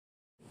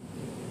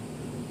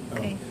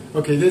Okay.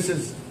 Okay, this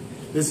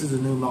is a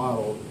new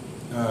model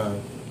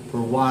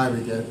for why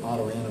we get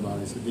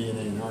autoantibodies to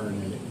DNA and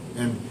RNA,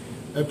 and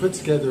it puts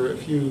together a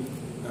few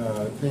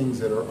things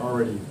that are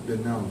already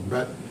been known.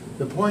 But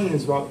the point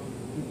is, what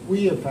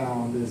we have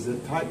found is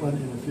that type 1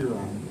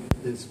 interferon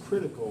is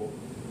critical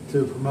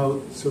to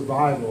promote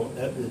survival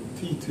at the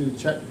T2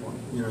 checkpoint.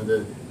 You know,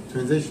 the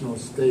transitional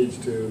stage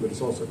 2, but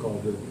it's also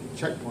called the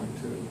checkpoint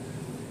 2.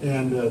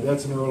 And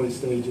that's an early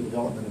stage of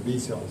development of B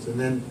cells. And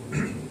then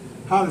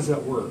how does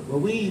that work? Well,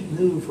 we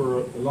knew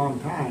for a long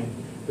time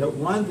that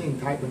one thing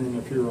type 1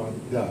 interferon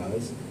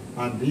does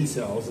on B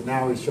cells, and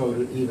now we showed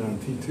it even on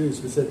T2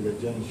 specifically,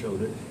 Jenny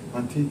showed it,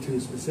 on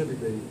T2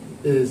 specifically,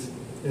 is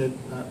it,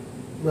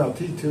 well,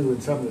 T2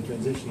 in some of the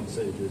transitional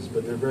stages,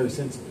 but they're very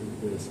sensitive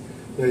to this.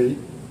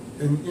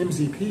 In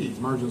MZPs,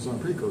 marginal zone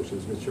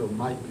precursors, which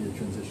might be a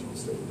transitional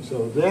stage.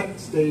 So that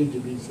stage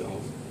of B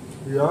cells,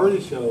 we already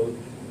showed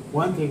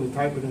one thing with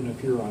type 1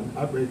 interferon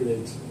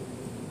upregulates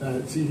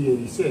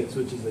CD86,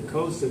 which is a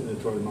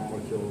co-signatory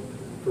molecule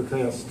for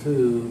class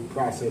 2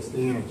 processed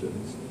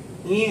antigens,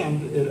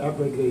 and it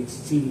upregulates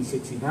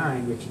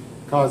CD69, which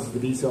causes the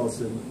B cells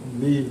to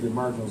leave the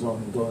marginal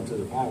zone and go into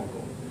the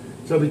follicle.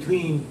 So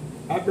between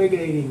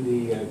upregulating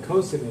the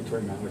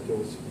co-signatory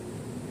molecules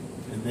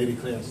and maybe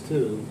class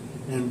 2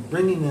 and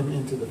bringing them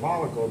into the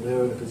follicle,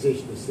 they're in a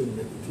position to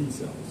stimulate the T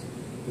cells.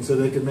 And so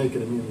they could make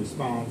an immune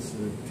response,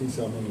 the T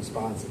cell immune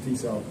response. The T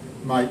cell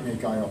might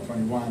make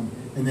IL-21,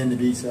 and then the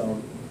B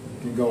cell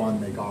can go on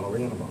and make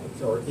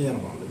autoantibodies or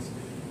antibodies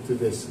to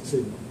this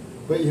signal.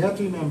 But you have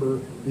to remember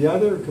the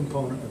other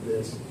component of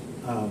this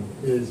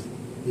is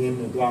the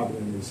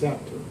immunoglobulin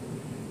receptor.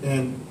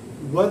 And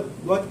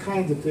what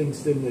kinds of things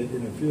stimulate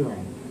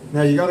interferon?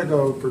 Now you got to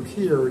go from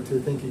here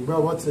to thinking,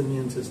 well, what's the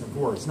immune system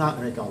for? It's not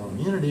to make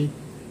autoimmunity.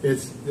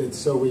 It's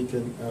so we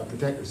can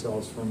protect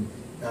ourselves from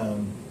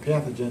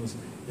pathogens,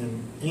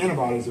 and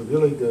antibodies are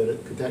really good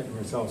at protecting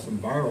ourselves from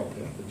viral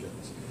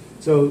pathogens.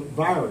 So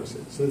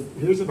viruses. So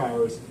here's a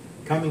virus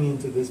coming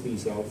into this B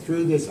cell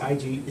through this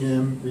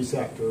IgM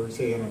receptor,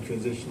 say in a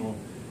transitional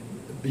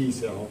B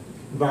cell.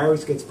 The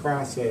virus gets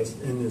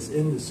processed in this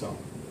endosome.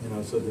 You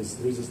know, so there's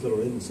this little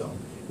endosome,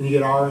 and you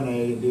get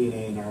RNA and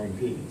DNA and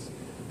RNPs.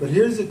 But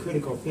here's the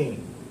critical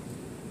thing.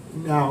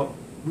 Now,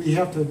 we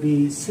have to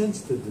be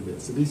sensitive to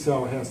this. The B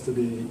cell has to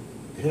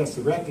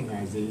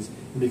recognize these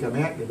and become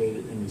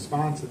activated in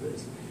response to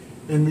this.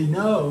 And we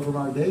know from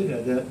our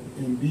data that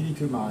in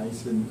BD2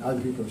 mice, and other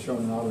people have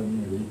shown in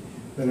autoimmunity,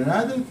 that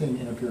another thing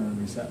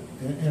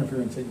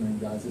interferon signaling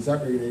does is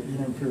upregulate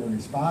interferon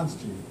response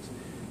genes.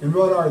 And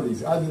what are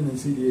these? Other than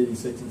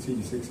CD86 and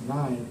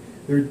CD69,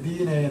 they're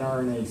DNA and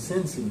RNA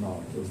sensing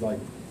molecules like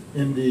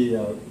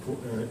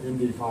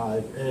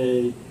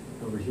MD5A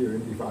over here,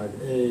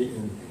 MD5A,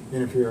 and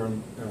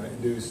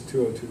interferon-induced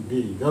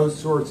 202B. Those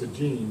sorts of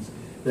genes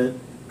that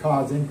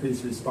cause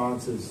increased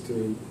responses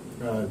to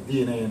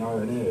DNA and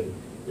RNA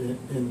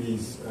in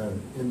these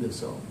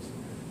endosomes.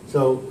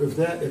 So if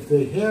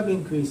they have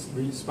increased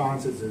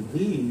responses to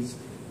these,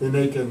 then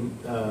they can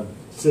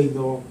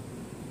signal,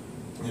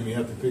 and we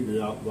have to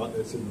figure out what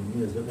that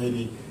signaling is, but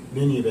maybe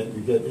in any event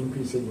you get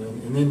increased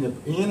signaling, and then the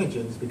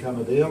antigens become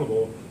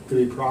available to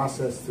be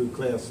processed through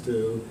class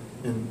 2,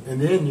 and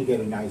then you get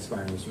a nice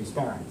virus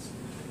response.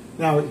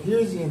 Now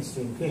here's the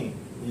interesting thing.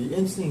 The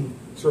interesting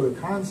sort of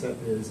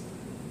concept is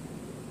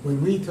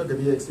when we took a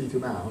VXT2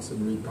 mouse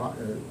and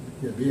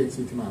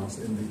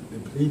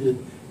depleted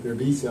their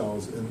B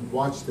cells and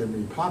watched them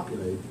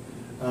repopulate,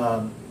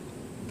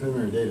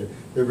 preliminary data,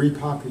 the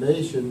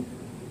repopulation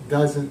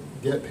doesn't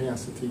get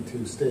past the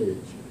T2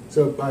 stage.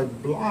 So by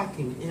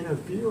blocking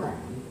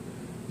interferon,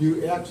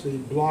 you actually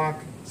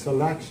block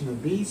selection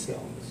of B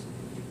cells.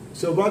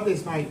 So what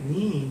this might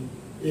mean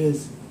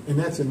is, and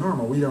that's a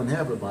normal, we don't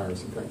have a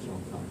virus infection all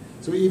the time.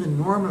 So even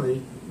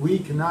normally, we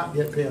cannot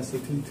get past the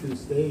T2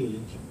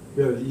 stage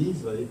very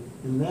easily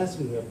unless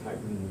we have type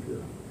 1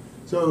 interferon.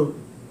 So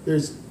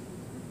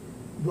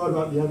what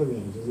about the other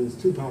ranges? There's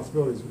two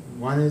possibilities.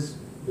 One is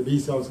the B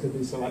cells could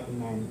be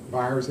selecting on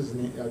viruses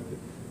and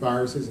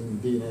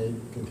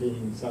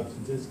DNA-containing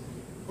substances,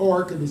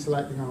 or it could be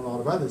selecting on a lot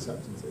of other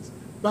substances.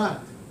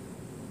 But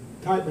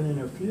type 1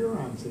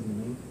 interferon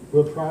signaling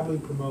will probably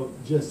promote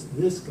just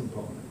this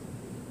component.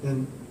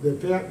 And the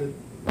fact that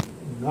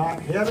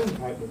not having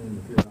type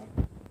 1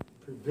 interferon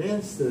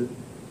prevents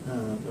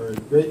or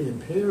greatly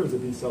impairs the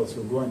B cells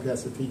from going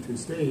past the T2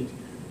 stage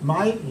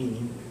might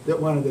mean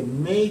that one of the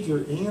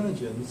major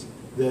antigens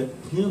that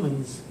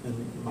humans and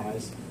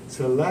mice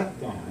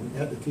select on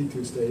at the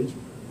T2 stage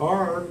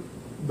are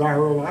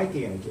viral-like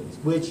antigens,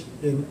 which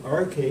in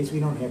our case, we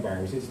don't have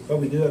viruses, but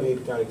we do have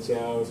apoptotic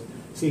cells,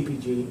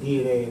 CpG,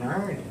 DNA, and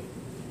RNA.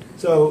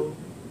 So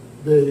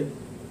the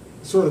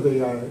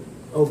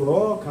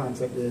overall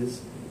concept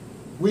is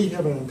we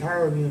have an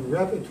entire immune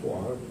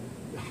repertoire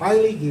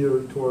highly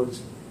geared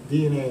towards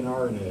DNA and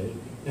RNA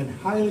and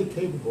highly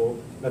capable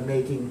of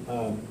making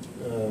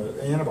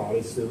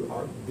antibodies to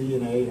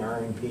DNA and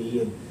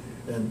RNP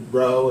and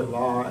Rho and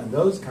LAW and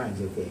those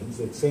kinds of things,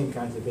 the same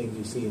kinds of things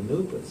you see in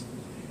lupus.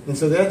 And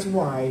so that's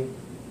why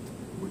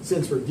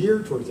since we're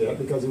geared towards that,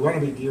 because we want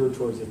to be geared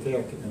towards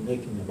attack and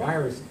making the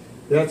virus,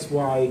 that's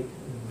why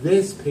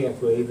this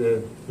pathway,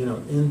 the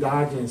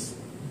endogenous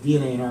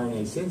DNA and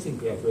RNA sensing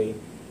pathway,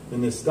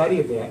 and the study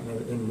of that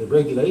and the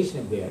regulation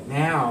of that,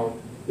 now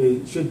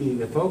it should be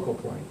the focal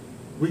point.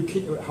 We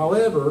can,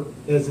 however,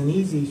 as an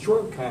easy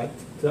shortcut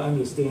to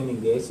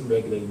understanding this and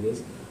regulating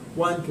this,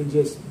 one can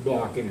just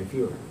block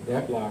interferon.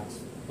 That blocks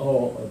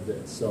all of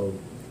this. So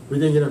we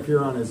think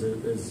interferon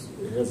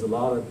has a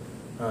lot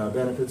of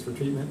benefits for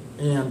treatment,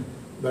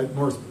 but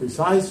more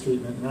precise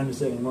treatment and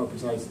understanding more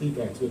precise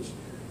defects, which,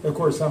 of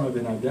course, some have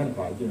been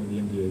identified. The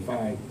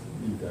MDA5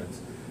 defects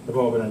have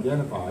all been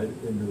identified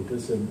in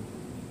lupus, and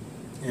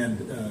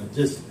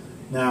just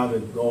now the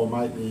goal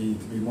might be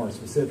to be more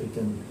specific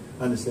and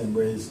understand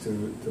ways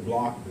to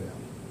block them.